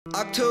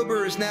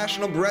October is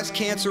National Breast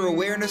Cancer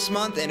Awareness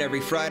Month, and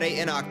every Friday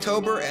in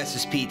October,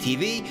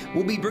 SSPTV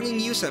will be bringing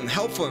you some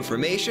helpful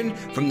information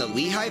from the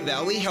Lehigh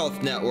Valley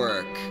Health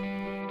Network.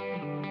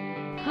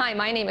 Hi,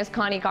 my name is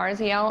Connie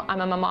Garzio.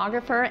 I'm a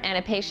mammographer and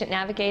a patient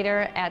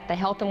navigator at the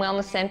Health and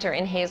Wellness Center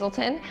in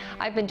Hazleton.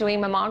 I've been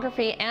doing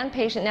mammography and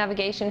patient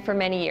navigation for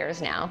many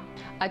years now.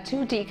 A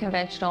 2D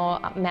conventional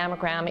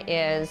mammogram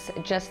is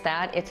just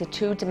that. It's a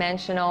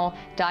two-dimensional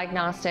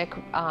diagnostic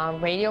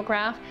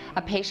radiograph.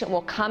 A patient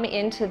will come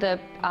into the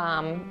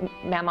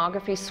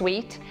mammography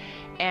suite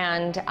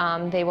and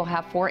they will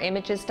have 4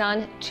 images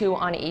done, 2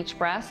 on each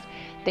breast.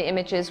 The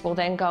images will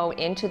then go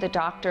into the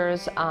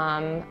doctor's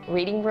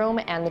reading room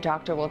and the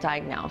doctor will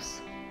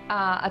diagnose.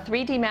 A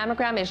 3D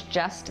mammogram is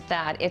just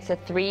that. It's a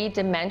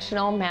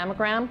 3-dimensional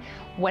mammogram.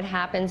 What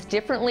happens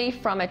differently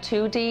from a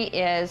 2D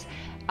is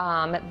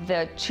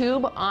the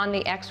tube on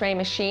the X-ray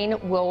machine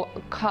will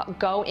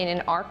go in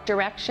an arc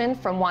direction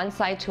from one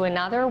side to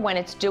another. When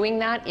it's doing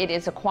that, it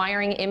is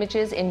acquiring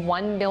images in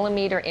 1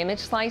 millimeter image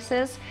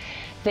slices.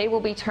 They will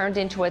be turned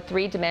into a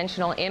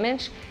 3-dimensional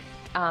image.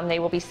 They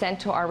will be sent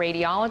to our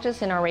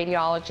radiologist, and our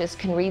radiologist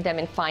can read them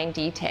in fine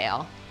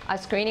detail. A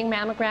screening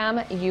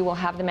mammogram, you will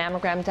have the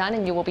mammogram done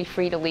and you will be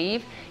free to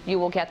leave. You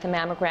will get the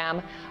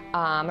mammogram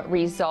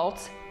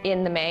results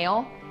in the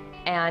mail,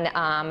 and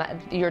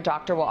your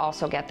doctor will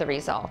also get the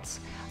results.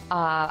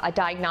 A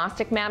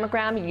diagnostic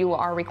mammogram, you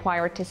are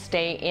required to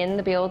stay in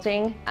the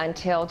building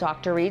until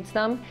doctor reads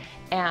them,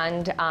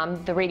 and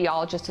the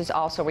radiologist is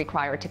also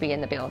required to be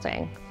in the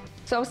building.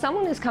 So if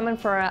someone is coming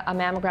for a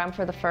mammogram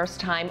for the first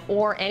time,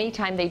 or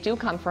anytime they do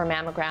come for a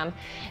mammogram,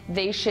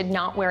 they should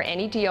not wear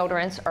any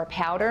deodorants or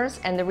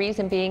powders, and the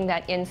reason being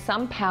that in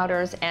some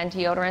powders and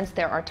deodorants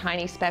there are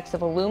tiny specks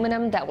of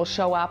aluminum that will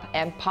show up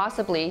and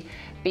possibly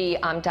be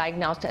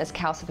diagnosed as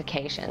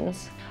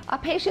calcifications. A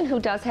patient who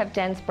does have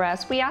dense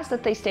breasts, we ask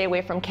that they stay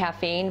away from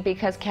caffeine,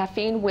 because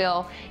caffeine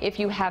will, if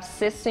you have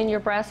cysts in your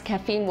breast,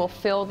 caffeine will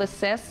fill the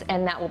cysts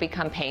and that will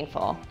become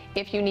painful.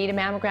 If you need a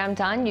mammogram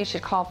done, you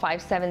should call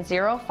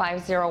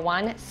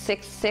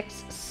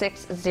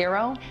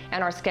 570-501-6660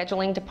 and our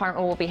scheduling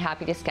department will be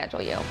happy to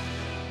schedule you.